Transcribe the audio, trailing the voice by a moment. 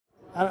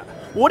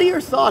What are your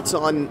thoughts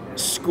on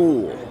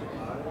school?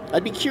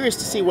 I'd be curious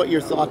to see what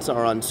your thoughts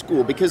are on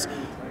school, because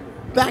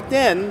back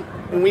then,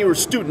 when we were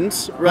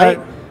students, right?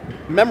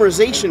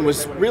 Memorization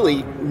was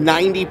really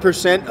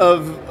 90%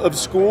 of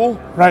school.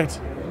 Right.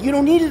 You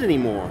don't need it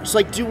anymore. It's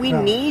like, do we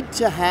need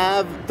to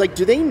have, like,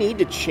 do they need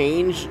to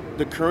change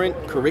the current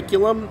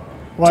curriculum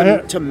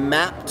to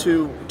map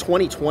to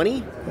 2020?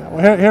 Yeah,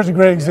 well, here's a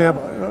great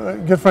example. A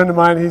good friend of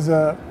mine, he's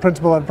a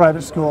principal at a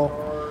private school.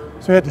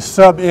 So he had to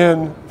sub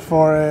in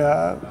for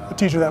a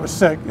teacher that was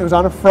sick. It was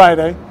on a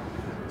Friday,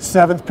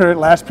 7th period,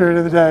 last period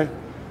of the day.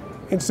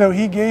 And so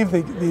he gave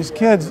these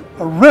kids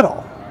a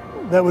riddle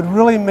that would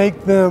really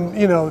make them,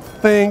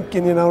 think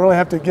and, really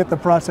have to get the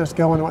process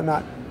going and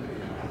whatnot.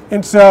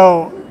 And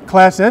so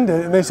class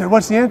ended, and they said,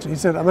 "What's the answer?" He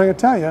said, "I'm not going to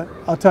tell you.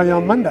 I'll tell you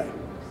on Monday."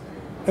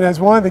 And as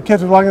one of the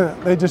kids was walking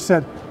in, they just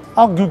said,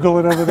 "I'll Google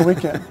it over the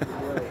weekend."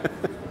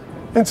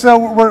 And so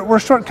we're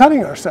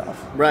shortcutting ourselves.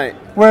 Right.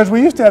 Whereas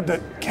we used to have to,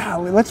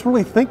 golly, let's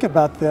really think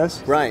about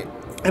this. Right.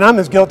 And I'm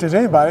as guilty as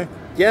anybody.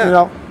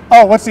 Yeah.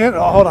 Oh, what's the answer?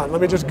 Oh, hold on, let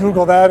me just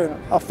Google that and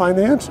I'll find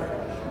the answer.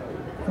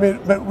 I mean,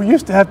 but we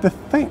used to have to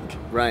think.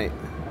 Right.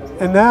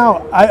 And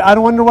now I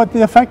don't wonder what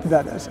the effect of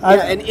that is.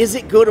 And is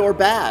it good or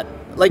bad?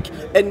 Like,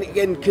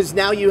 and because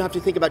now you have to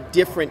think about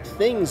different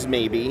things,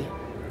 maybe.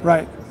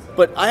 Right.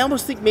 But I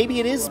almost think maybe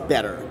it is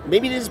better.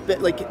 Maybe it is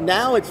like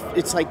now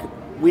it's like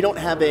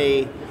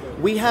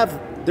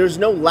there's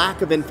no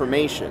lack of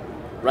information,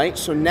 right?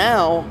 So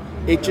now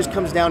it just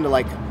comes down to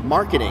like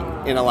marketing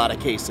in a lot of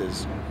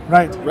cases.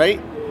 Right.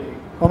 Right.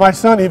 Well, my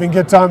son even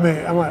gets on me.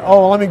 I'm like,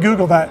 oh, well, let me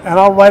Google that, and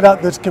I'll write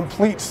out this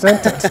complete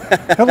sentence.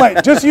 He'll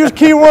like, just use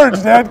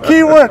keywords, Dad.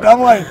 Keyword. I'm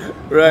like,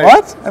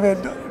 what? I mean,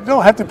 you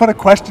don't have to put a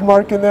question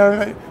mark in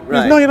there.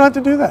 Right. No, you don't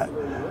have to do that.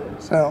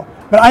 So,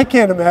 but I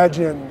can't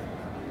imagine.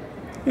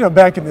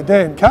 Back in the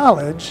day in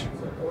college,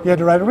 you had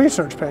to write a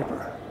research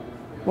paper.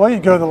 Well, you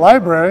go to the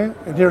library,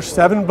 and here's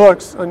 7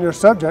 books on your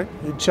subject.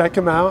 You check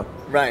them out.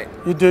 Right.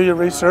 You do your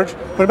research,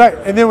 put it back,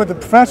 and then when the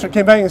professor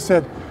came back and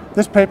said,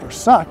 "This paper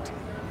sucked,"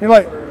 you're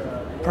like,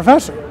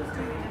 "Professor,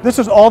 this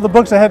is all the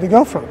books I had to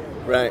go from."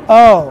 Right.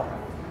 Oh,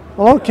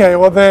 well, okay.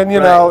 Well, then then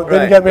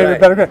you got maybe a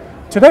better grade.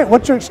 Today,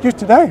 what's your excuse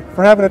today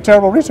for having a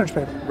terrible research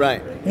paper?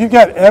 Right. You've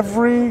got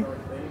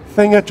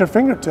everything at your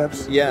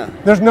fingertips. Yeah.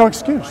 There's no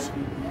excuse.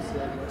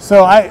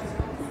 So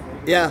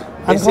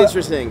it's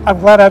interesting.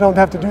 I'm glad I don't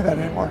have to do that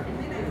anymore.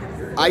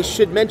 I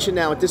should mention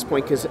now at this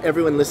point, because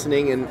everyone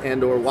listening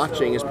and or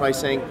watching is probably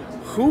saying,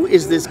 "Who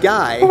is this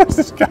guy?" What's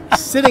this guy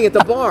sitting at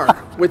the bar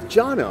with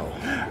Jono?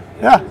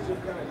 Yeah.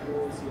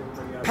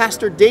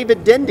 Pastor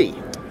David Dendy.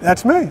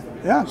 That's me.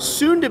 Yeah.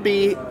 Soon to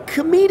be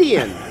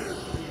comedian.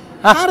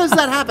 How does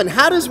that happen?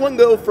 How does one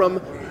go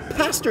from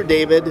Pastor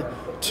David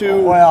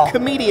to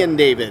comedian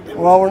David?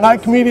 Well, we're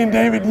not comedian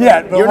David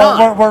yet, but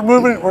we're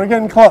moving. We're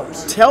getting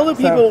close. Tell the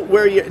people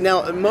where you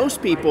now.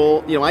 Most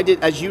people, I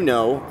did, as you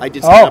know, I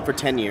did stand up for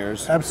 10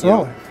 years.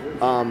 Absolutely.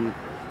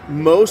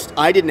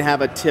 I didn't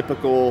have a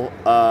typical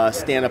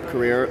stand-up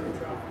career.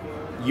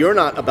 You're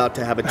not about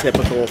to have a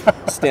typical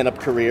stand-up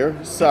career.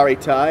 Sorry,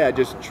 Ty, I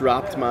just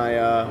dropped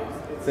my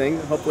thing.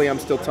 Hopefully I'm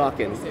still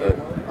talking.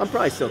 I'm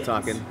probably still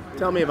talking.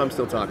 Tell me if I'm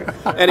still talking.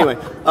 Anyway,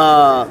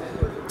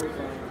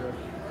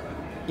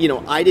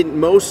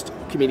 most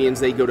comedians,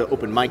 they go to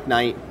open mic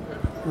night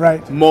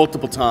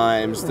multiple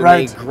times. Then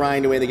they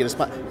grind away, they get a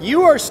spot.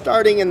 You are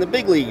starting in the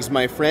big leagues,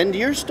 my friend.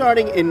 You're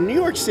starting in New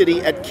York City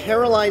at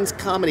Caroline's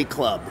Comedy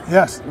Club.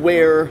 Yes.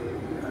 Where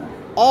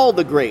all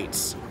the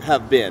greats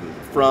have been,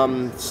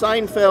 from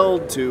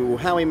Seinfeld to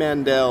Howie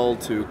Mandel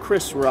to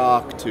Chris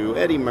Rock to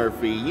Eddie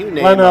Murphy, you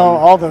name them.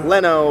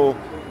 Leno,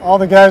 all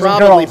the guys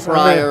probably and girls.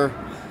 Pryor,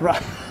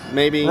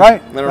 maybe. I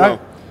don't know.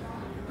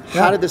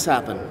 How did this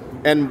happen?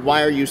 And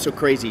why are you so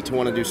crazy to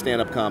want to do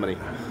stand-up comedy?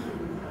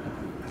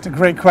 It's a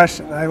great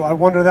question. I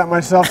wonder that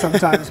myself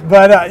sometimes.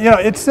 But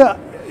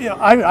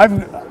I've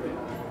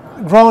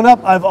grown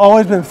up. I've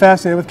always been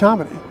fascinated with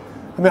comedy.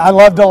 I mean, I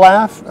love to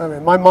laugh. I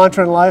mean, my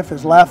mantra in life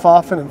is laugh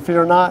often and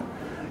fear not.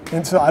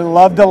 And so I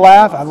love to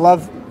laugh. I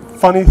love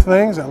funny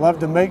things. I love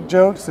to make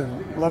jokes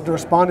and love to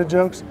respond to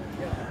jokes.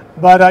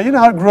 But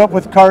I grew up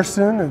with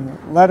Carson and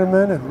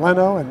Letterman and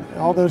Leno and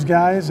all those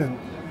guys, and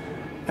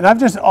I've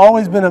just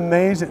always been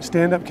amazed at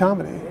stand-up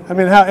comedy. I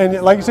mean,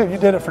 and like you said, you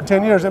did it for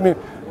 10 years. I mean,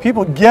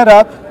 people get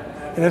up,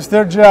 and it's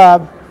their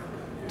job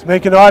to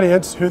make an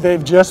audience who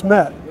they've just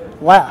met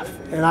laugh.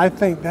 And I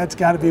think that's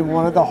got to be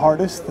one of the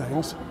hardest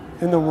things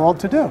in the world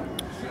to do.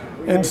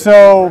 And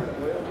so...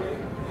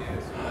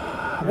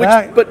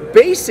 But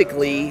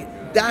basically,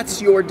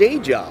 that's your day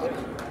job.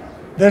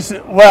 In a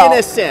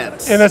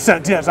sense. In a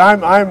sense, yes.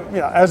 I'm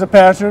as a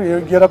pastor, you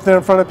get up there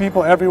in front of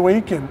people every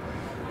week and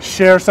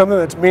share something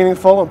that's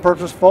meaningful and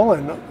purposeful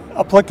and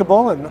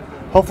applicable and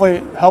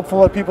hopefully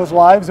helpful in people's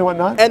lives and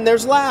whatnot. And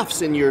there's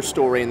laughs in your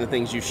story and the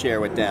things you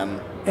share with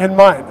them. In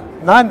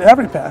mine. Not in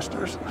every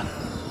pastor's.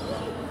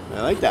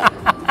 I like that.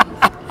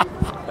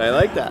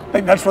 I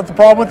think that's what the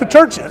problem with the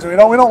church is. We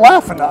don't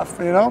laugh enough.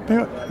 People,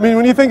 I mean,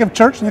 when you think of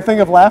church, do you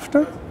think of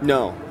laughter?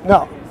 No.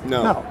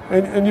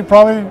 And you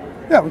probably,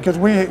 because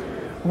we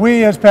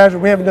we as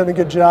pastors, we haven't done a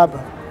good job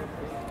of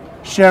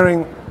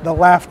sharing the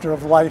laughter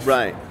of life.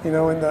 Right. You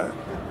know,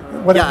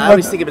 I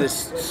always think of it as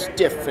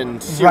stiff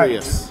and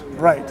serious.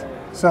 Right.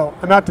 So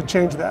I'm out to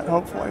change that,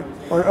 hopefully,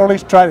 or at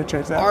least try to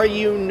change that. Are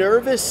you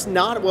nervous?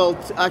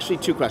 Actually,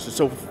 two questions.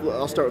 So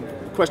I'll start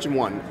with question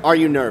one. Are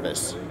you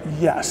nervous?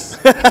 Yes.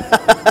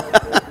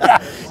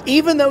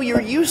 Even though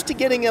you're used to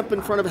getting up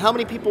in front of, how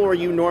many people are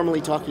you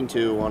normally talking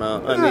to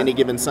on any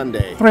given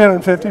Sunday?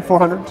 350,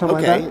 400, something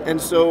like that. Okay,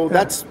 and so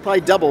that's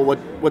probably double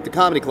what the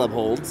comedy club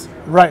holds.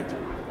 Right.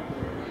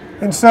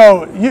 And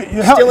so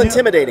you still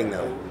intimidating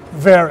though.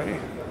 Very,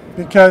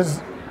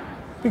 because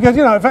you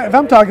know, if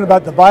I'm talking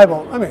about the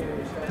Bible, I mean,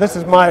 this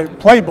is my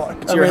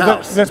playbook. It's your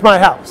house. It's my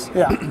house.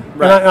 Yeah,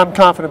 Right. And I'm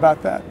confident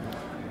about that.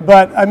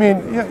 But I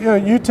mean,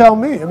 you tell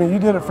me. I mean, you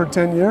did it for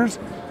 10 years.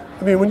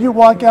 I mean, when you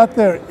walk out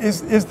there,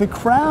 is the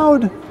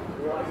crowd?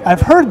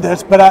 I've heard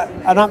this, but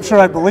I'm not sure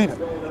I believe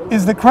it.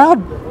 Is the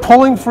crowd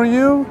pulling for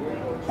you,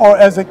 or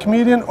as a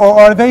comedian, or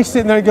are they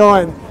sitting there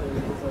going,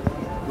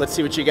 let's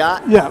see what you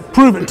got? yeah,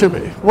 prove it to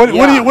me. What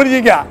do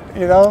you got?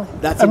 You know?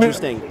 That's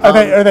interesting.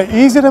 Are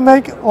they easy to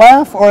make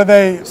laugh, or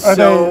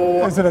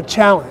is it a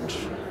challenge?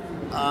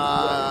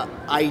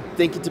 I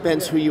think it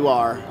depends who you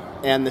are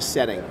and the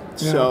setting.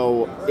 Yeah.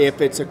 So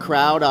if it's a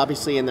crowd,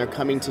 obviously, and they're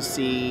coming to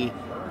see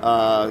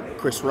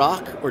Chris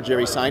Rock or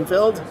Jerry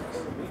Seinfeld,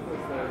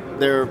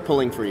 they're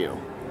pulling for you.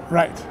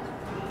 Right.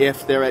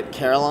 If they're at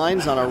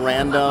Caroline's on a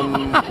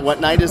random, what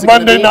night is it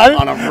Monday be? night?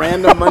 On a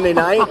random Monday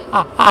night?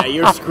 Yeah,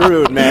 you're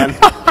screwed, man.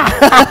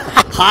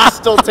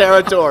 Hostile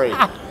territory.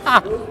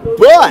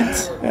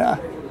 But yeah.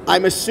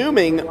 I'm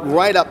assuming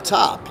right up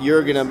top,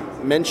 you're going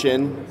to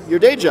mention your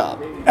day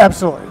job.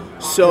 Absolutely.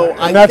 So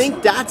I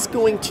think that's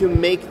going to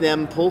make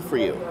them pull for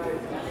you.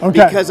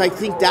 Okay. Because I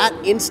think that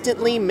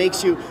instantly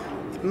makes you...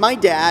 My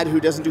dad,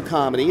 who doesn't do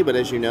comedy, but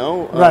as you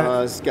know,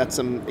 has got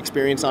some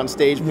experience on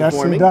stage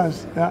performing.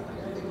 Yes, he does. Yeah.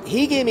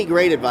 He gave me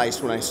great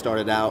advice when I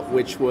started out,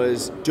 which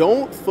was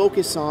don't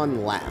focus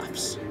on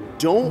laughs.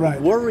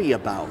 Don't worry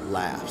about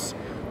laughs.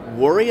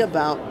 Worry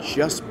about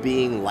just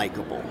being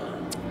likable.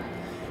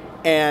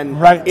 And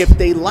if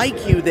they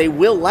like you, they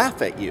will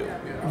laugh at you.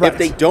 If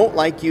they don't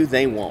like you,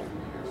 they won't.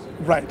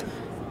 Right.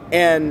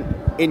 And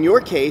in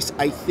your case,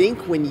 I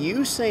think when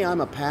you say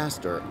I'm a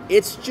pastor,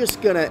 it's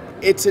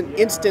an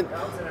instant.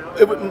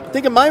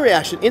 Think of my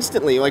reaction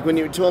instantly, like when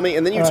you told me,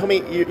 and then you told me,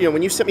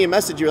 when you sent me a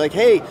message, you're like,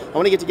 hey, I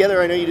want to get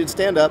together. I know you did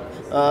stand up.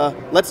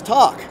 Let's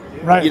talk.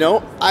 Right. You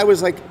know, I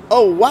was like,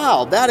 oh,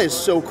 wow, that is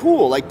so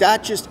cool. Like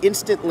that just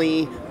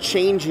instantly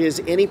changes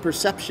any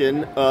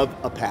perception of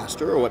a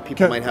pastor or what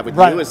people might have with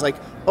you. Is like,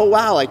 oh,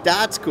 wow, like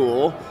that's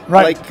cool.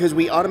 Right. Like, because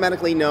we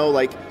automatically know,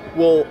 like,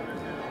 well,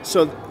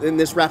 so then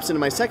this wraps into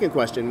my second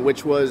question,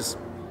 which was,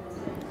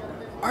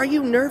 are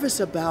you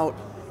nervous about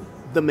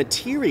the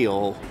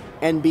material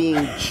and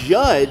being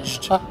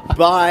judged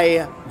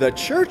by the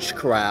church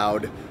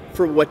crowd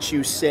for what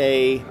you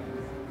say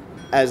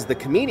as the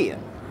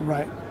comedian?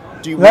 Right.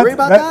 Do you worry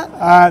about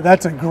that?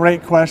 That's a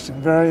great question.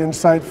 Very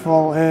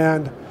insightful,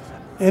 and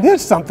it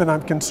is something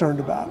I'm concerned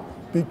about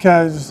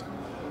because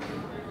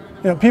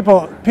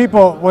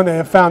people when they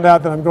have found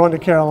out that I'm going to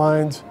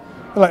Caroline's,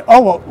 they're like,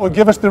 oh well,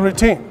 give us the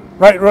routine.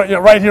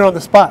 Right here on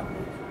the spot.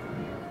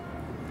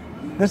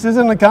 This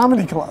isn't a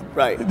comedy club.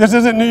 Right. This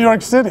isn't New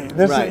York City.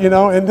 This is,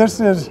 and this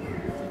is,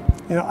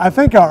 I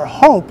think our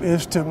hope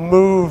is to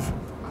move,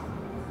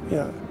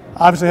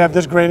 obviously have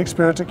this great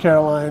experience at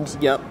Caroline's.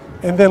 Yep.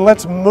 And then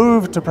let's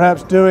move to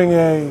perhaps doing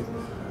a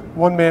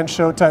one-man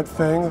show type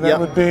thing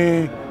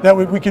that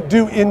we could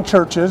do in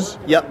churches.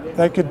 Yep.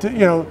 That could,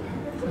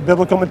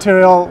 biblical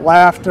material,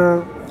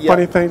 laughter,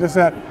 funny things, this,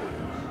 that.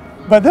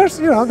 But there's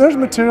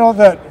material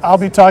that I'll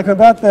be talking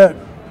about that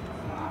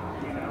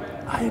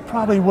I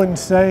probably wouldn't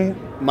say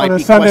on a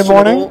Sunday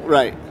morning.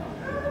 Right.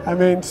 I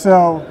mean,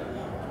 so.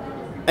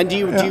 And do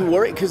you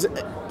worry? Because,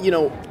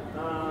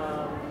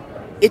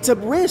 it's a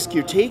risk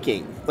you're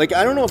taking. Like,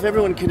 I don't know if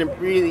everyone can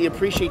really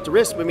appreciate the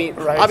risk. I mean,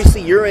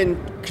 obviously you're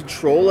in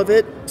control of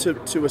it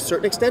to a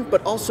certain extent,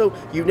 but also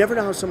you never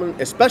know how someone,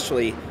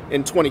 especially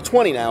in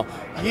 2020 now,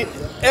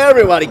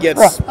 everybody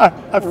gets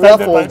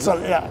ruffled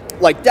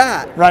like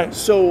that. Right.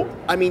 So,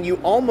 I mean, you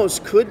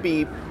almost could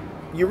be,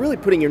 you're really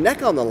putting your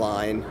neck on the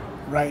line.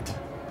 Right.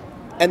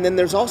 And then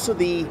there's also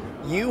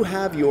you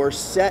have your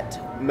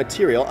set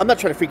material. I'm not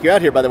trying to freak you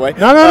out here, by the way.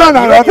 No.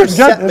 You have your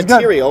set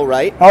material,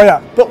 right? Oh,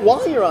 yeah. But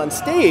while you're on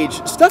stage,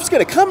 stuff's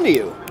going to come to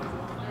you.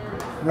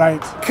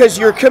 Right. Because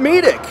you're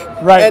comedic.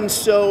 Right. And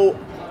so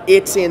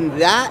it's in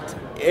that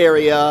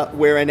area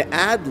where an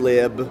ad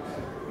lib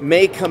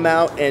may come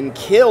out and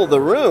kill the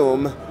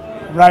room.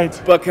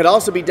 Right. But could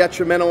also be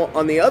detrimental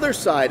on the other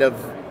side of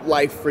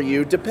life for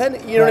you,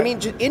 depending, you know what I mean?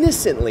 Just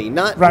innocently,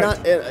 not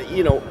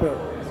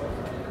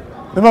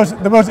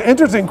The most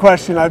interesting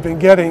question I've been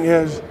getting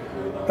is,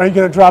 are you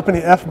going to drop any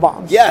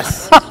F-bombs?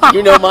 Yes.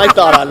 You know my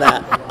thought on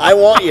that. I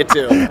want you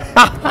to.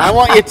 I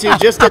want you to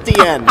just at the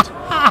end.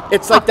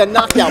 It's like the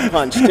knockout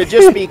punch to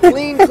just be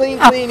clean, clean,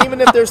 clean,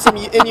 even if there's some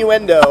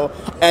innuendo,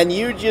 and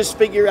you just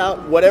figure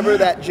out whatever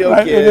that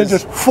joke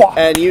is,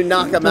 and you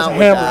knock them out with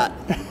that.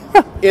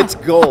 It's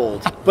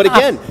gold. But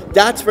again,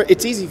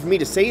 it's easy for me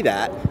to say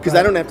that because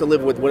I don't have to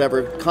live with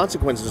whatever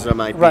consequences there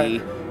might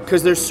be.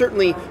 Because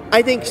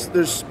I think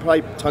there's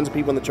probably tons of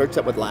people in the church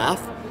that would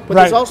laugh. But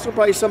there's also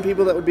probably some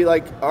people that would be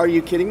like, "Are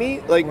you kidding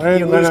me? Like,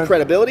 you lose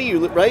credibility,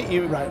 right?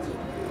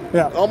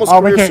 Yeah, almost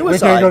career suicide. We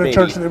can't go to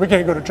church. We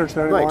can't go to church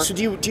there anymore. Right. So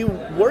do you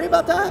worry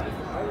about that?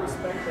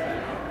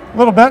 A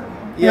little bit.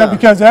 Yeah.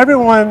 Because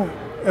everyone,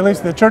 at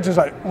least the church, is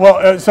like, well,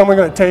 is someone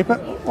going to tape it?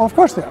 Well, of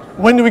course they are.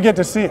 When do we get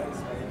to see it?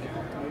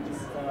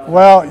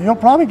 Well, you'll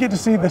probably get to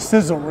see the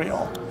sizzle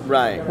reel.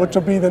 Right. Which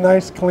will be the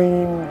nice,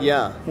 clean.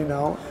 Yeah.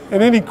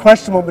 And any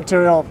questionable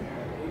material.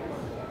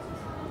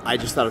 I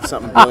just thought of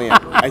something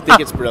brilliant. I think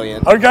it's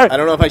brilliant. Okay. I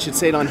don't know if I should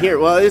say it on here.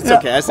 Well, it's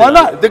okay. Why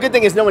not? The good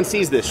thing is no one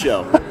sees this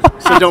show.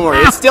 So don't worry.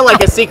 It's still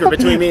like a secret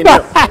between me and you.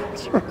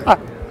 That's right.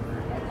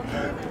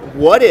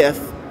 What if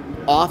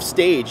off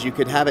stage you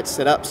could have it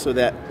set up so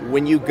that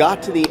when you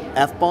got to the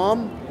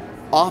F-bomb,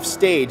 off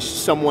stage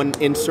someone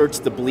inserts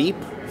the bleep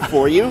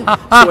for you,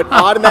 so it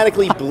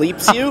automatically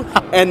bleeps you,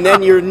 and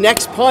then your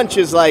next punch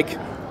is like,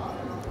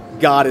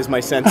 God is my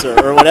censor,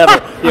 or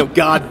whatever.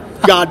 God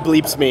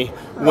bleeps me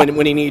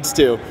when he needs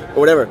to, or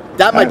whatever.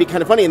 That might be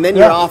kind of funny, and then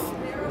you're off.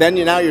 Then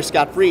now you're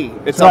scot free.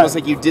 It's almost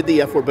like you did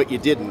the F word, but you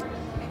didn't.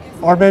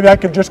 Or maybe I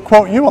could just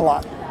quote you a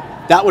lot.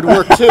 That would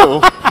work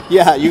too.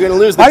 Yeah, you're going to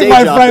lose the day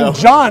like job, my friend though.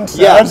 John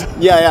says.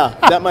 Yeah.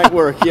 That might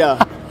work.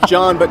 Yeah,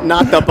 John, but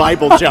not the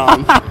Bible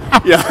John.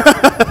 Yeah.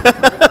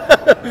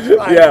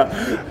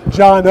 Yeah.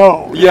 John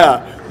O.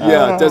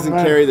 Yeah. It doesn't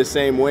carry the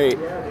same weight.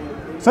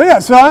 So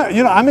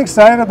I'm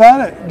excited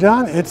about it,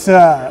 John. It's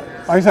like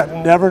I said,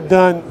 I've never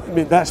done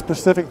that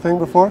specific thing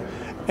before,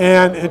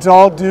 and it's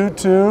all due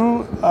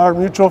to our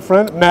mutual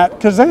friend Matt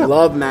Kazam.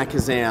 Love Matt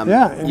Kazam.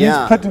 Yeah, and he's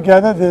put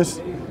together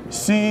this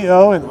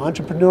CEO and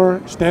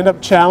entrepreneur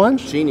stand-up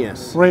challenge.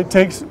 Genius. Where he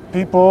takes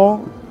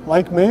people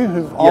like me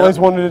who've always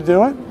wanted to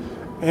do it.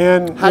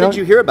 And how did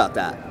you hear about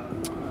that?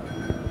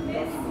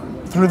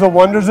 Through the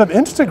wonders of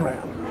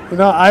Instagram.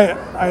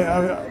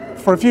 I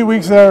for a few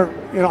weeks there,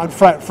 on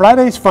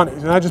Friday's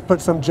Funnies, and I just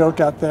put some joke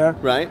out there.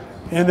 Right.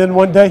 And then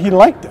one day he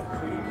liked it,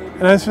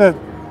 and I said,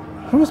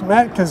 "Who's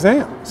Matt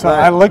Kazam?" So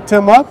I looked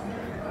him up,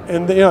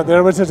 and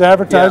there was his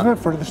advertisement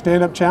for the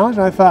stand-up challenge,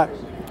 and I thought.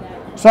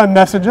 So I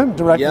messaged him,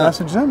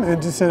 messaged him,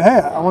 and just said, "Hey,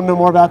 I want to know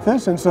more about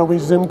this." And so we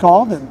Zoom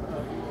called,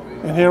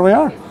 and here we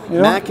are.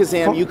 Matt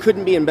Kazam, you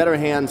couldn't be in better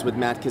hands with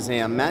Matt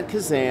Kazam. Matt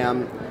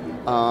Kazam,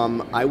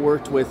 I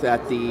worked with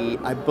at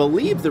I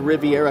believe the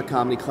Riviera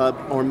Comedy Club,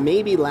 or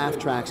maybe Laugh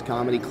Tracks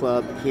Comedy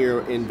Club here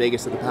in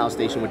Vegas at the Powell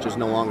Station, which is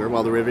no longer.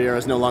 Well, the Riviera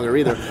is no longer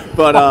either.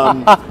 But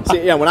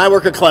when I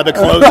work a club, it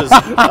closes.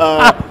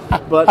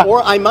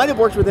 Or I might have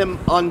worked with him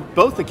on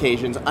both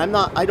occasions.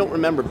 I don't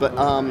remember, but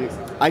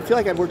I feel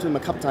like I've worked with him a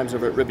couple times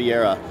over at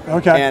Riviera.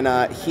 Okay.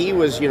 And he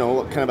was,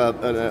 kind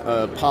of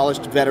a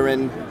polished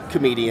veteran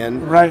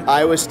comedian. Right.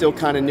 I was still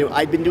kind of new.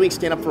 I'd been doing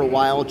stand-up for a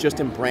while, just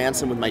in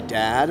Branson with my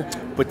dad,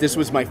 but this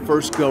was my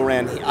first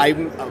go-round. I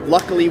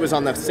luckily was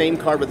on the same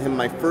card with him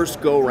my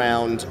first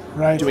go-round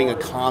doing a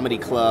comedy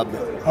club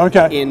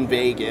in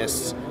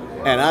Vegas.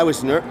 And I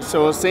was nervous.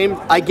 So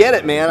I get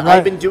it, man.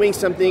 I've been doing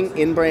something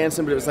in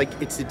Branson, but it was like,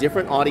 it's a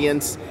different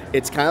audience.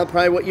 It's kind of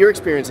probably what you're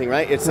experiencing,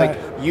 right? It's like,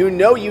 you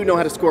know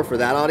how to score for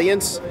that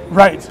audience.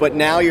 Right. But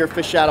now you're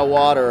fish out of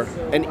water.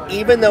 And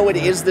even though it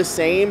is the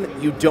same,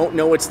 you don't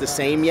know it's the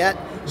same yet.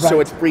 So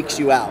it freaks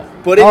you out.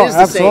 But it is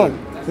the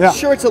same. Yeah.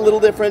 Sure, it's a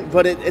little different,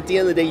 but at the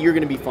end of the day, you're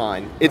going to be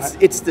fine.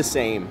 It's the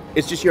same.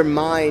 It's just your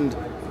mind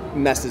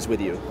messes with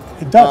you.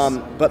 It does.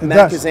 But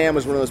Matt Kazam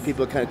was one of those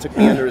people that kind of took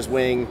me under his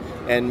wing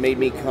and made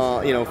me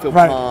feel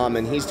calm.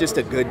 And he's just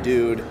a good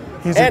dude.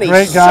 He's a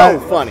great guy. So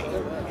funny.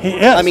 He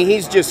is. I mean,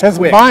 he's just his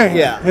quick. mind.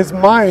 Yeah. His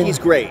mind. He's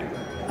great.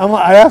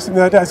 I asked him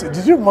the other day. I said,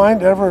 "Did your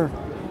mind ever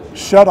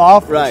shut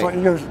off?" Right.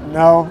 He goes,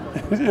 "No."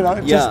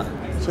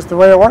 It's just the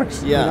way it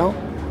works. Yeah.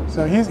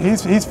 So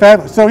he's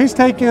fabulous. So he's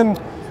taken.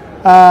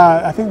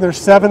 I think there's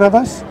 7 of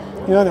us.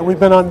 That we've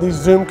been on these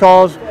Zoom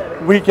calls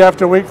week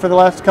after week for the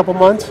last couple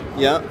months.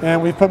 Yeah.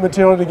 And we put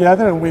material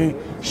together, and we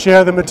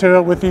share the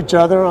material with each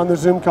other on the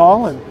Zoom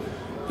call,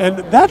 and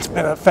that's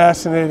been a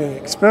fascinating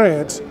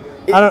experience.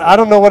 I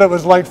don't know what it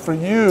was like for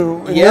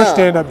you in your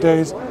stand-up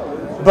days,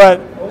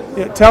 but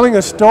telling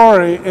a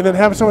story and then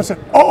having someone say,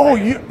 "Oh,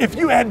 if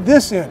you add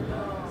this in,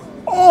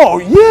 oh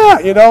yeah,"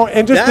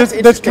 and just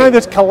this kind of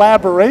this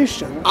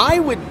collaboration.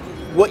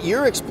 What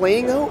you're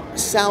explaining though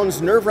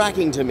sounds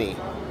nerve-wracking to me.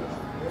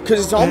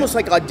 Because it's almost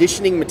like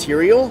auditioning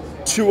material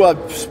to a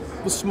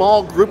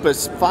small group of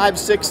 5,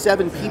 6,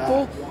 7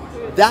 people.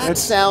 That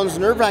sounds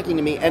nerve-wracking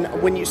to me. And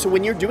when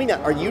you're doing that,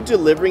 are you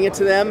delivering it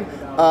to them?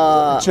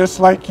 Just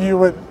like you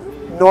would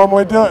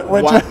normally do it.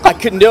 I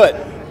couldn't do it.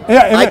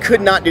 Yeah, I could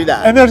not do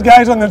that. And there's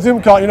guys on the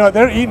Zoom call.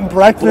 They're eating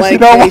breakfast.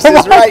 Blank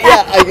faces, right?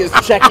 Yeah, I was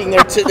checking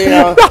their,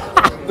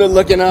 they're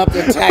looking up,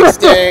 they're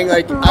texting.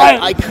 Like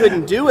I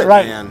couldn't do it,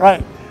 man.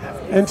 Right.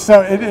 And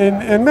so,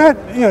 and Matt,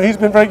 he's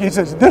been very. He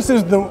says this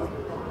is the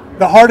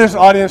hardest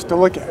audience to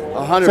look at.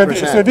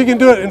 100%. So if you can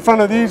do it in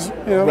front of these,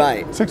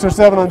 right. 6 or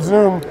 7 on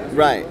Zoom,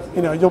 right.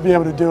 You'll be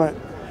able to do it.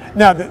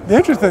 Now, the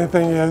interesting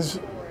thing is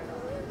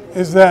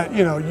that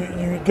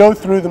you go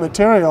through the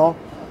material,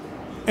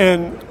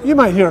 and you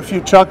might hear a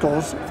few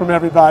chuckles from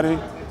everybody,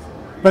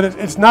 but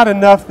it's not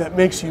enough that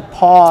makes you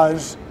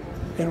pause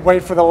and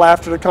wait for the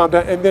laughter to calm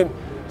down, and then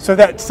so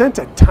that sense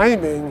of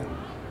timing.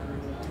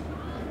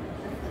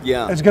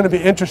 Yeah. It's going to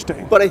be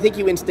interesting. But I think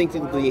you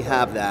instinctively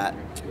have that.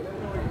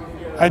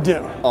 I do.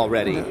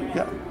 Already.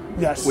 Yeah.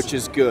 Yes. Which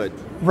is good.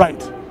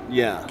 Right.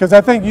 Yeah. Because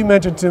I think you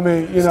mentioned to me,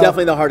 it's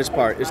definitely the hardest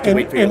part is to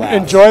wait for your laughs.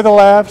 Enjoy the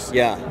laughs.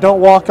 Yeah.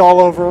 Don't walk all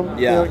over them.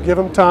 Yeah. Give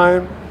them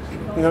time.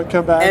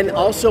 Come back. And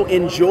also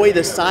enjoy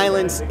the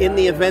silence in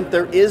the event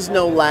there is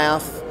no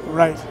laugh.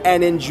 Right.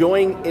 And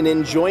enjoying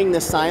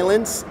the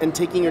silence and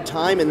taking your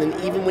time, and then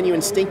even when you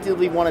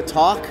instinctively want to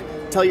talk,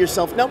 tell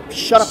yourself, nope,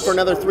 shut up for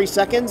another 3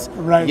 seconds.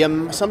 Right.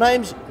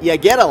 Sometimes you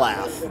get a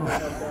laugh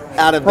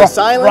out of the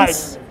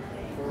silence.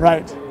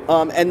 Right.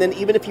 And then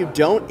even if you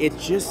don't,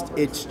 it's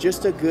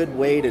just a good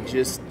way to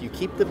you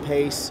keep the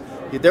pace.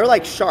 They're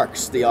like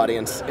sharks, the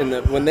audience,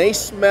 when they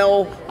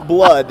smell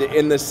blood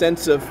in the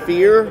sense of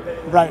fear.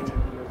 Right.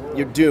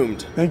 You're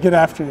doomed. They get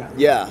after you.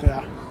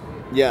 Yeah.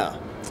 Yeah.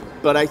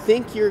 But I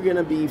think you're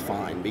gonna be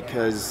fine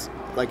because,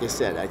 like I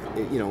said,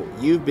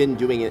 you've been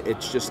doing it.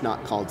 It's just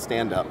not called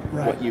stand-up.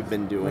 Right. What you've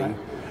been doing. Right.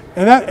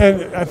 And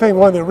I think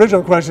one of the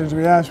original questions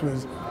we asked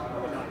was,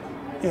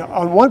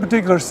 on one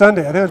particular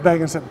Sunday, I think it was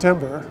back in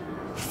September,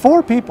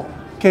 4 people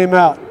came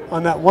out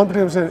on that one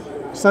particular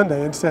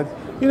Sunday and said,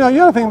 you ought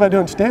to think about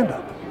doing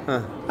stand-up.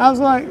 Huh. I was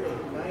like,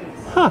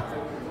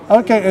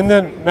 okay. And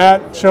then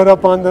Matt showed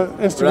up on the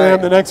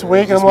Instagram the next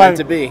week, and I'm like,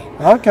 to be.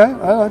 Okay,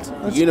 let's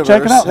Universe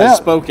check it out. has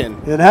spoken.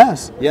 It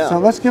has. Yeah. So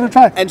let's give it a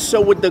try. And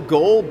so would the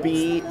goal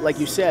be, like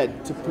you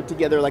said, to put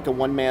together like a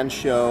one-man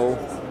show,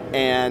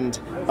 and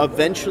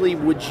eventually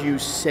would you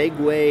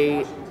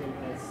segue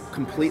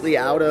completely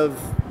out of?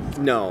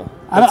 No,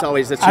 that's your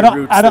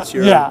roots.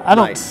 I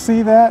don't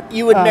see that.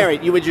 You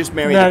would you would just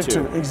marry the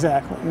two.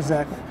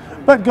 Exactly.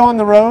 But go on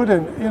the road,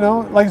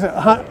 and like I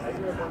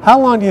said, how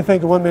long do you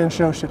think a one-man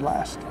show should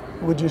last?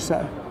 Would you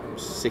say?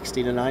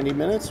 60 to 90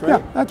 minutes, right?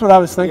 Yeah, that's what I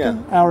was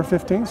thinking. Yeah. Hour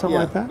 15, something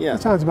like that. Yeah,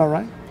 that sounds about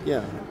right.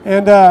 Yeah.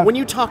 And when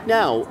you talk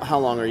now, how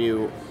long are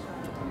you?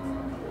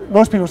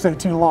 Most people say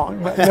too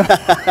long, but,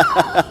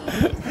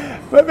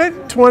 but maybe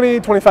 20,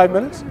 25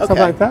 minutes, something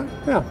like that.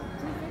 Yeah.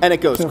 And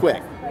it goes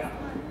quick.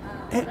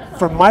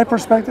 From my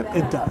perspective,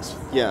 it does.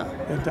 Yeah.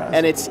 It does.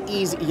 And it's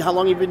easy. How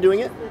long have you been doing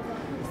it?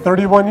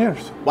 31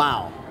 years.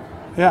 Wow.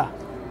 Yeah.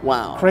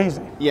 Wow.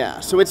 Crazy. Yeah.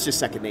 So it's just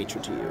second nature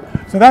to you.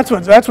 So that's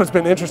what's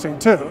been interesting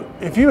too.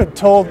 If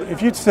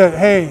you'd said,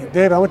 hey,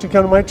 Dave, I want you to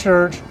come to my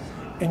church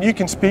and you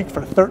can speak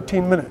for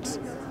 13 minutes,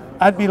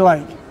 I'd be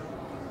like,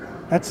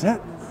 that's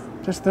it?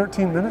 Just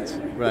 13 minutes?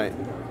 Right.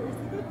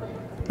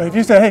 But if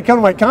you said, hey, come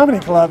to my comedy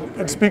club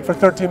and speak for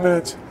 13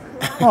 minutes,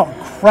 oh,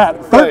 crap.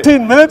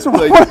 13 minutes?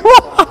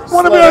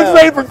 What am I going to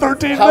say for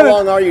 13 minutes? How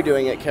long are you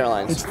doing it,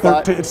 Caroline? It's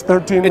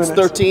 13 minutes. It's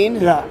 13?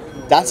 Yeah.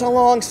 That's a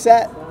long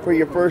set for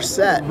your first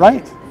set.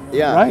 Right.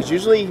 Yeah. Right. Because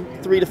usually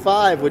 3 to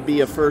 5 would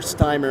be a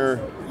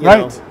first-timer.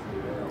 Right.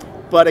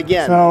 But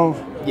again,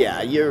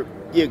 yeah,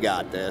 you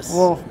got this.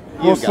 We'll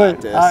you got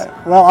see. this.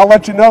 I'll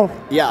let you know.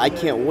 Yeah, I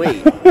can't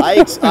wait.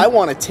 I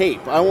want a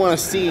tape. I want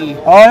to see.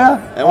 Oh,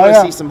 yeah? I want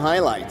to see some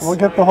highlights. We'll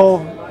get the whole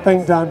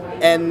thing done.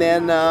 And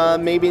then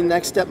maybe the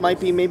next step might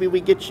be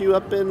we get you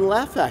up in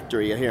Laugh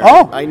Factory here.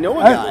 Oh, I know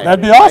a guy.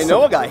 That'd be awesome. I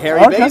know a guy,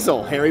 Harry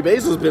Basil. Harry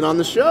Basil's been on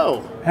the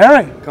show.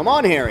 Harry. Come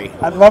on, Harry.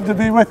 I'd love to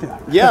be with you.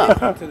 Yeah.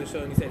 To the show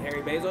and he said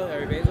Harry Basil.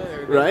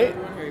 Right?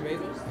 Harry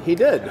Basil. He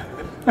did.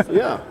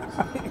 Yeah.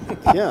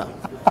 Yeah.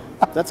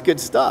 That's good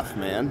stuff,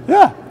 man.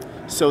 Yeah.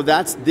 So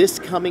that's this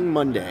coming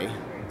Monday.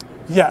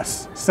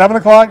 Yes, 7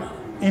 o'clock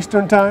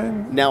Eastern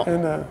time.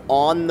 Now,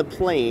 on the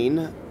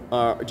plane,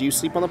 do you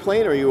sleep on the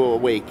plane, or are you a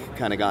awake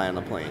kind of guy on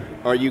the plane?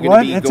 Or are you going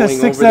to be going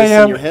over this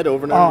in your head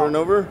over and over and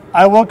over?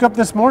 I woke up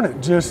this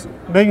morning just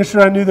making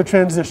sure I knew the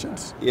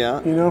transitions. Yeah.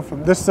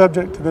 From this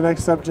subject to the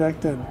next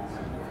subject, and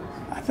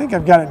I think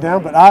I've got it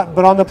down. But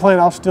on the plane,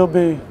 I'll still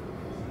be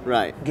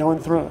going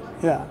through it.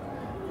 Yeah,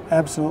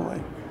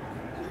 absolutely.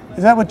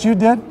 Is that what you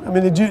did? I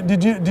mean,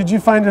 did you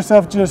find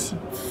yourself just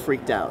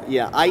freaked out?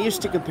 Yeah, I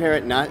used to compare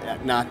it.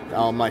 Not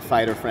all my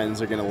fighter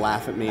friends are gonna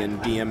laugh at me and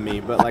DM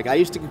me, but I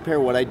used to compare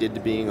what I did to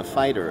being a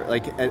fighter.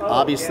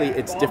 Obviously,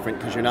 it's different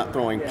because you're not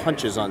throwing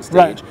punches on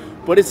stage,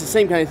 but it's the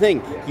same kind of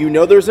thing.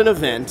 There's an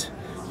event.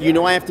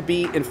 I have to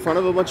be in front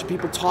of a bunch of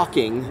people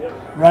talking,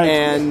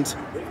 and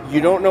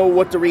you don't know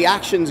what the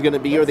reaction is going to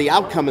be or the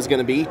outcome is going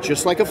to be,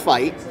 just like a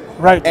fight.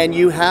 Right. And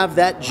you have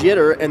that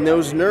jitter and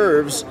those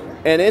nerves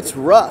And it's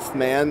rough,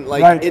 man.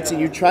 Like Right.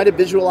 you try to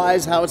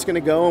visualize how it's going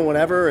to go and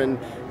whatever, and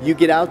you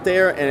get out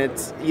there and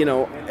it's,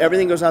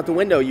 everything goes out the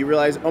window. You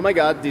realize, oh my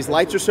God, these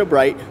lights are so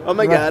bright. Oh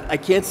my God, I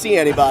can't see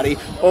anybody.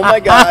 Oh my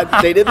God,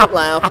 they didn't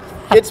laugh.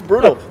 It's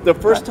brutal. The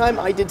first time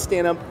I did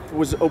stand-up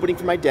was opening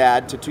for my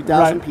dad to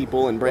 2,000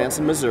 people in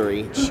Branson,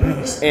 Missouri.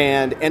 Jeez.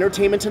 And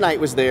Entertainment Tonight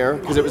was there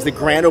because it was the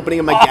grand opening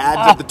of my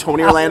dad's at the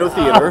Tony Orlando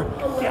Theater,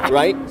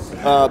 right?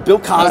 Bill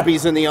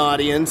Cosby's in the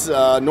audience.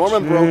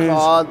 Norman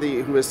Brokaw,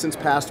 who has since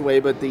passed away,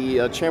 but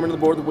the chairman of the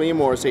board of the William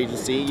Morris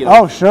Agency.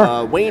 Oh,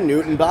 sure. Wayne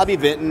Newton, Bobby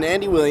Vinton,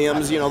 Andy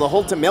Williams, the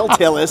whole Mel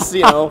Tillis,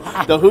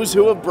 the who's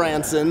who of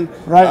Branson.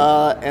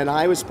 Right. And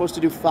I was supposed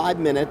to do 5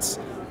 minutes,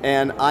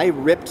 and I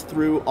ripped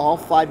through all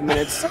 5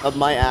 minutes of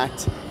my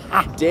act.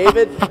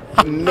 David,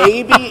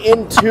 maybe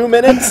in 2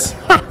 minutes,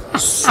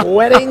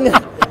 sweating,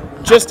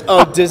 just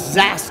a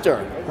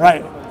disaster.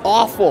 Right.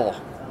 Awful.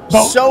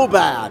 But- So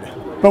bad.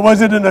 But was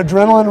it an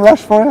adrenaline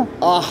rush for you?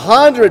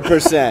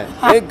 100%.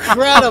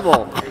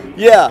 Incredible.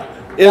 Yeah.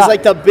 It was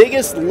like the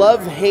biggest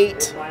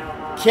love-hate,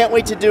 can't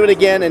wait to do it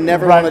again and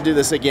never want to do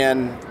this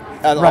again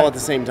all at the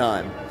same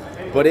time.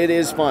 But it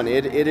is fun.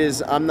 It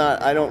is,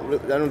 I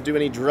don't do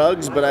any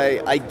drugs, but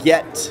I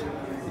get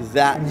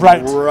that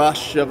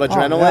rush of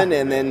adrenaline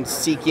and then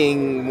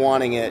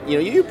wanting it.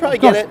 You probably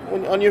get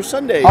it on your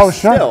Sundays. Oh,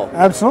 sure. Still.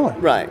 Absolutely.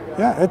 Right.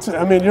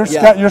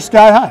 Yeah, you're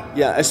sky high.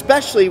 Yeah,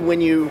 especially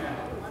when you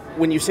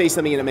say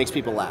something and it makes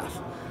people laugh.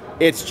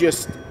 It's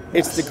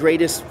the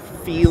greatest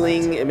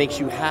feeling. It makes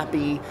you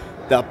happy.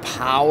 The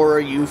power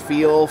you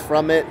feel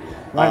from it.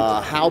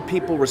 Right. How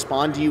people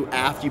respond to you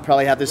after. You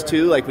probably have this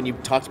too, like when you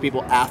talk to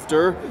people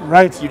after.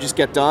 Right. You just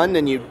get done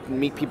and you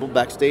meet people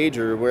backstage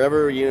or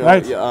wherever.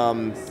 Right.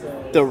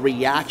 The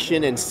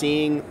reaction and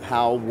seeing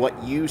how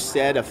what you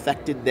said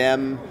affected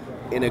them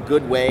in a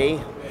good way.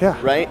 Yeah.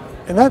 Right.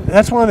 And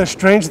that's one of the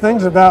strange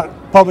things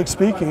about public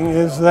speaking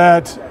is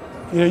that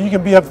you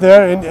can be up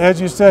there and, as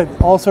you said,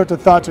 all sorts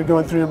of thoughts are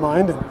going through your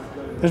mind. And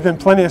there's been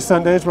plenty of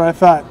Sundays where I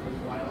thought,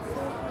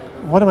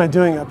 what am I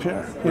doing up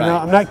here?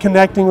 I'm not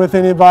connecting with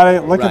anybody.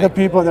 Look at the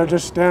people; they're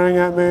just staring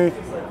at me.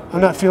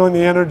 I'm not feeling the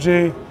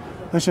energy.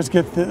 Let's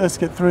get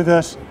through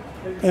this.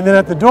 And then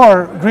at the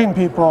door, greeting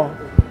people.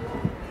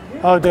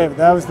 Oh, David,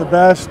 that was the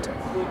best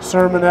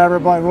sermon ever.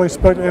 But I really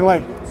spoke to me.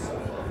 Like,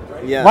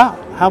 wow,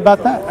 how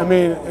about that? I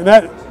mean, and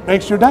that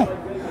makes your day.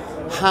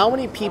 How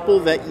many people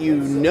that you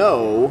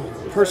know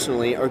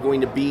personally are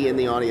going to be in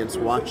the audience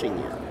watching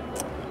you?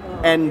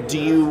 And do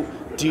you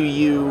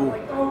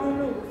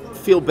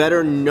feel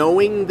better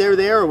knowing they're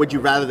there, or would you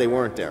rather they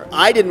weren't there?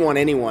 I didn't want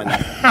anyone.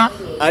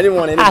 I didn't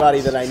want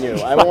anybody that I knew.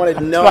 I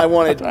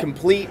wanted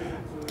complete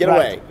get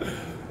away.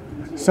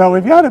 So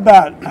we've got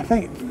about, I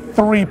think,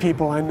 3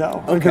 people I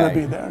know are going to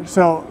be there.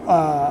 So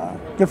a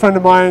good friend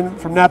of mine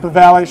from Napa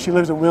Valley, she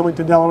lives in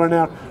Wilmington, Delaware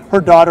now.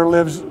 Her daughter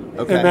lives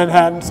in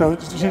Manhattan, so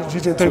she's going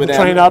to take the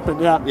train up.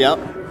 And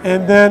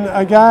And then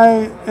a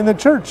guy in the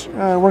church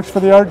works for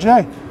the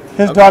RJ.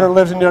 His daughter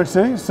lives in New York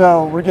City,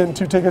 so we're getting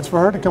 2 tickets for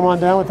her to come on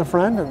down with a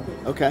friend. And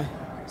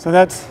so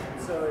that's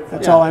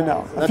all I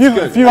know. A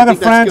few other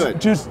friends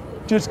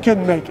just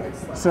couldn't make it,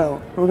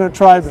 so we're going to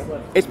try.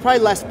 But it's probably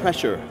less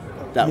pressure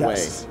that way.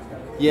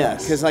 Yeah,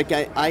 because like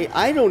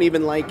I don't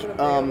even like.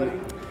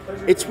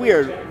 It's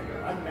weird.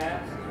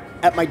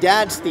 At my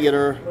dad's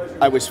theater,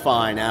 I was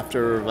fine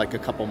after like a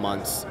couple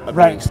months of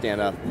doing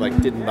stand-up. Like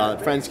didn't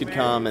bother. Friends could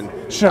come, and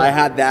I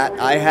had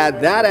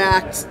that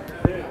act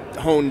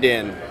honed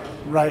in.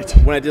 Right.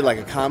 When I did like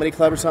a comedy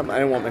club or something, I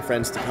didn't want my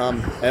friends to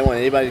come. I didn't want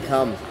anybody to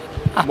come.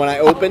 When I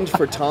opened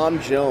for I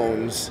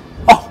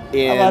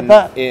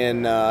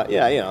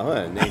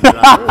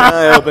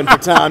opened for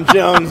Tom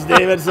Jones,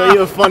 David. So you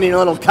have a funny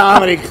little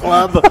comedy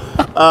club.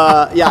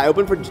 I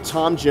opened for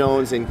Tom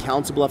Jones in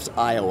Council Bluffs,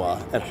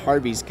 Iowa, at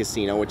Harvey's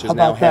Casino, which is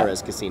now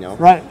Harrah's Casino.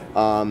 Right.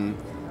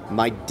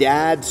 My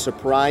dad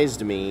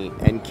surprised me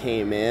and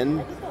came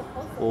in.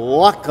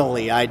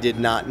 Luckily, I did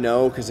not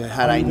know, because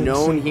had I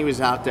known he was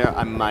out there,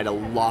 I might have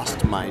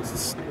lost my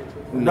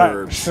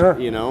nerves.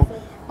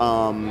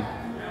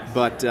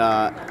 But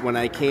when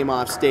I came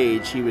off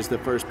stage, he was the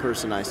first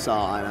person I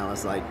saw, and I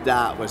was like,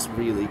 that was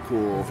really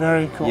cool.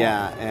 Very cool.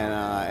 Yeah,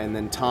 and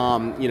then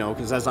Tom,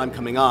 because as I'm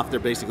coming off,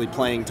 they're basically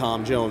playing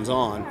Tom Jones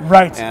on.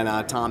 Right. And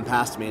Tom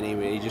passed me,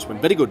 and he just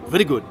went, very good,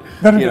 very good.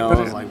 Very good. I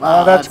was like,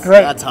 wow, that's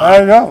great. That's hot.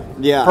 There you go.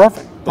 Yeah.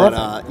 Perfect. But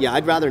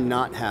I'd rather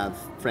not have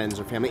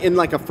friends or family in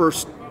like a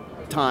first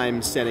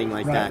time setting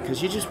like that,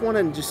 because you just want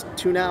to just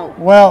tune out.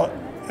 Well,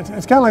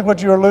 it's kind of like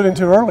what you were alluding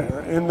to earlier,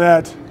 in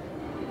that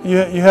you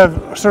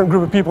have a certain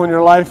group of people in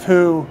your life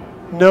who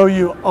know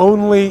you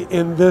only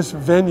in this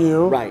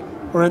venue,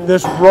 or in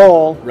this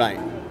role,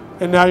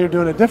 and now you're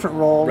doing a different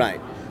role,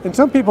 and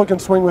some people can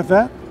swing with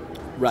that,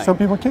 some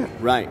people can't,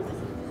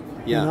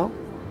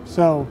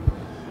 So,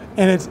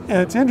 and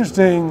it's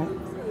interesting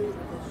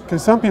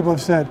because some people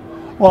have said,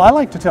 well, I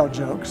like to tell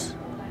jokes.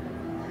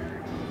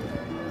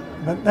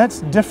 But that's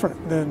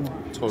different than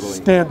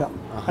stand-up.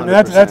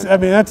 that's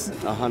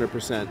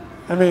 100%.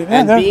 I mean,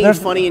 and being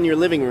funny in your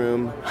living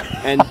room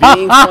and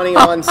being funny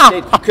on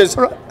stage. Because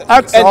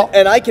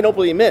and I can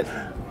openly admit,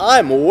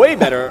 I'm way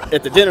better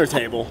at the dinner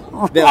table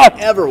than I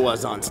ever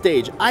was on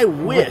stage. I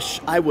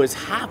wish I was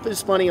half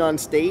as funny on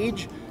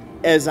stage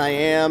as I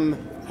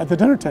am at the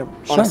dinner table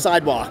on a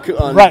sidewalk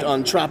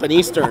on Trop and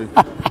Eastern.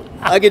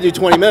 I could do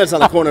 20 minutes on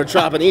the corner of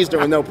Trop and Eastern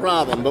with no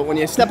problem. But when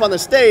you step on the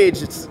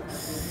stage,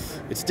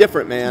 it's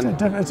different, man.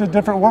 It's a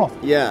different world.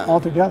 Yeah.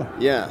 Altogether.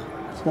 Yeah.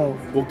 So,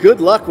 well,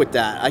 good luck with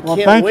that. I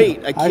can't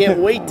wait. I can't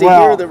wait to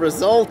hear the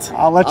result.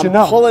 I'll let you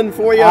know. I'm pulling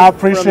for you. I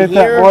appreciate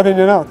that more than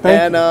you know.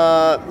 Thank you.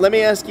 And let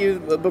me ask you,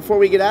 before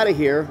we get out of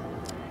here,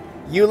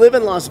 you live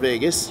in Las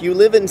Vegas. You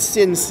live in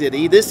Sin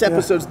City. This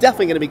episode's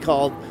definitely going to be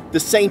called The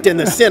Saint and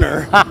the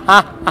Sinner.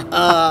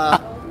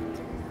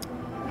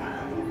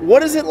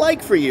 What is it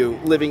like for you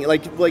living,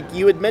 like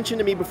you had mentioned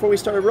to me before we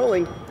started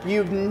rolling,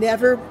 you've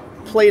never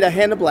played a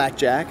hand of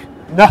blackjack.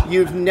 No.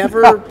 You've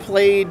never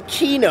played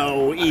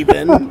Keno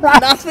even.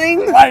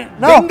 Nothing? Right.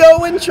 No.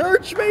 Bingo in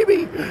church,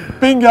 maybe?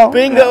 Bingo.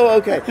 Bingo,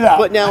 okay. Yeah.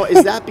 But now,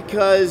 is that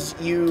because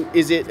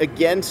is it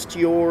against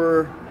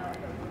your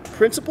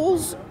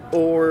principles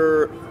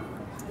or?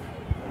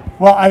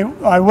 Well,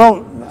 I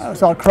will,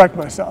 so I'll correct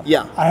myself.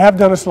 Yeah. I have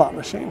done a slot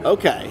machine.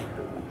 Okay.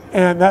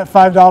 And that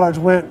 $5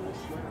 went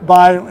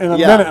by in a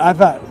minute. I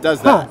thought,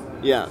 does that?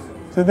 Yeah.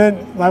 So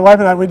then my wife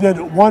and I, we did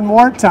one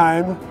more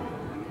time,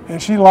 and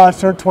she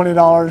lost her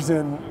 $20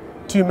 in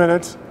 2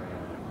 minutes.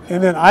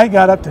 And then I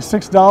got up to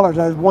 $6.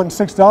 I won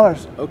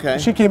 $6. Okay.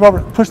 And she came over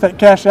and pushed that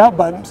cash out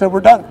button and said,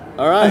 we're done.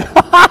 All right.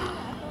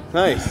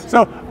 Nice.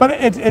 So, but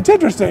it's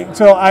interesting.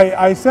 So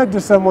I said to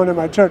someone in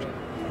my church,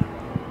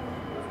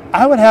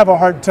 I would have a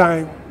hard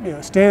time,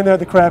 standing there at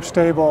the craps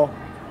table,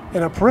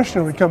 and a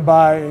parishioner would come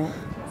by and,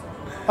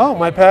 oh,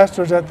 my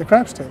pastor's at the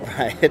craps table.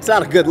 Right. It's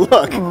not a good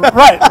look.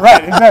 Right,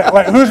 exactly.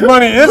 Like, whose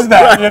money is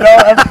that?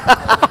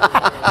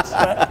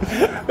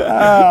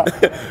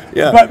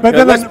 Yeah. But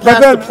then let's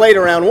pass the plate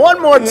around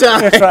one more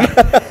time.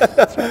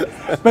 That's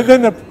right. But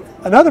then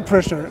another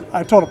parishioner,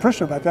 I told a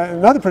parishioner about that, and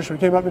another parishioner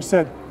came up and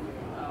said,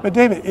 but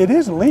David, it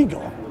is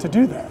legal to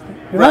do that.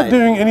 You're not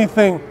doing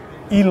anything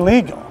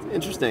illegal.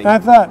 Interesting. And I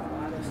thought,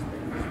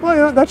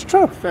 well, that's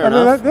true. Fair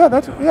enough.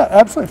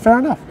 Absolutely, fair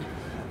enough.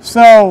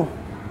 So,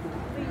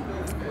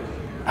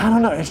 I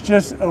don't know. It's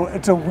just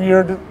it's a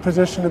weird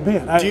position to be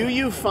in. Do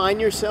you find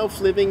yourself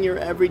living your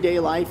everyday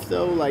life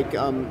though, like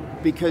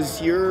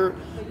because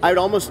I'd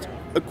almost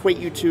equate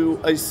you to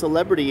a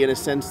celebrity in a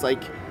sense,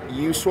 like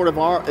you sort of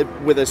are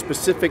with a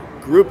specific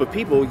group of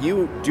people.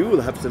 You do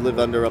have to live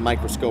under a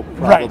microscope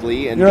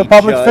probably, and you're be a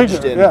public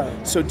judged. figure.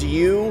 And so do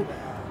you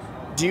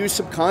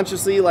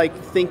subconsciously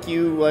think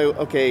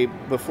okay,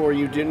 before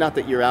you do, not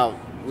that you're out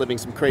living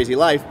some crazy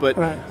life, but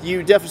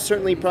you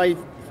certainly probably.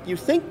 You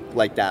think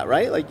like that,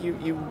 right? Like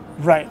you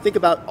think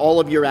about all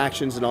of your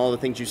actions and all the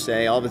things you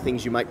say, all the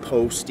things you might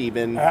post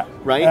even,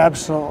 right?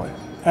 Absolutely.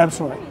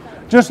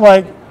 Just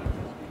like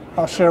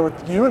I'll share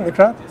with you in the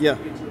crowd. Yeah.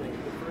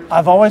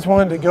 I've always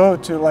wanted to go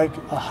to like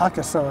a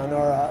Hakkasan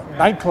or a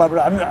nightclub.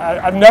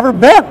 I've never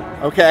been.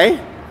 Okay.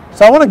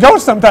 So I want to go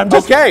sometime.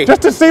 Just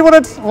to see what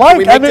it's like. Can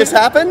we make this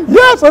happen?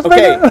 Yes, let's make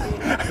it.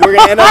 We're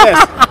going to end on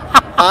this.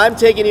 I'm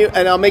taking you,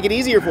 and I'll make it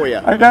easier for you.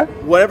 Okay.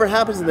 Whatever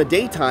happens in the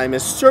daytime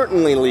is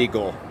certainly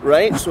legal,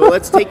 right? So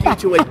let's take you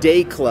to a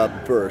day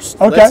club first.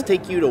 Okay. Let's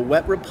take you to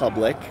Wet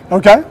Republic.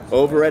 Okay.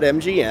 Over at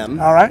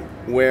MGM. All right.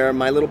 Where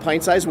my little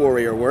pint-sized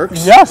warrior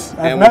works. Yes,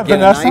 and we'll get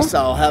Vanessa.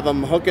 I'll have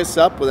them hook us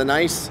up with a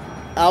nice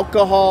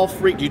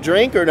alcohol-free. Do you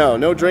drink or no?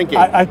 No drinking.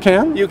 I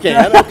can. You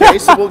can. Okay.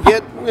 So we'll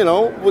get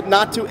with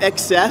not to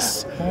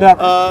excess. Never.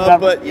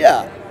 But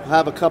yeah,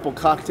 have a couple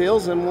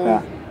cocktails and we'll.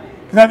 Yeah.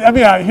 I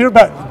mean, I hear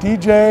about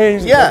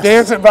DJs,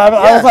 dancing, but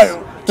I was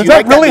like, does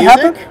that really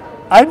happen?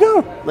 I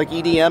do. Like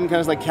EDM, kind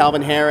of like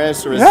Calvin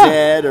Harris or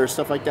Zed or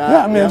stuff like that?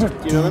 Yeah, I mean,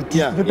 do you know them?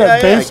 Get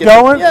that bass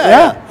going.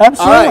 Yeah,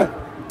 absolutely. All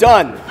right,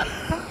 done.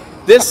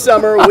 This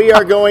summer, we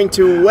are going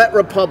to Wet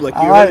Republic.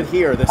 You heard it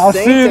here. The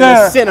Saint and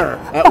the Sinner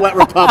at Wet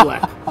Republic.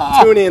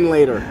 Tune in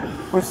later.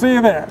 We'll see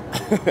you there.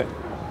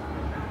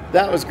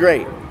 That was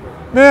great.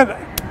 Man.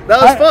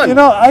 That was fun.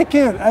 I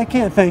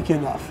can't thank you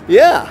enough.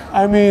 Yeah.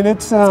 I mean,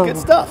 it's good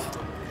stuff.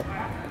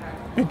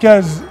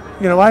 Because,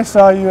 I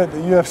saw you at the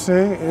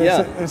UFC, and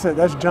it said,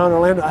 that's Jon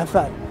Orlando. I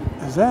thought,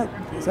 is that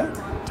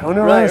Tony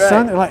Orlando's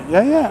son? And like,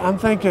 yeah, I'm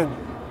thinking.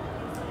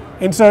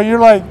 And so you're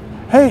like,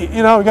 hey,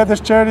 we got this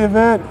charity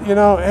event,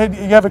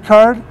 hey, you have a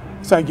card?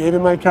 So I gave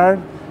him my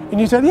card. And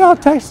you said, yeah, I'll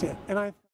text you. And I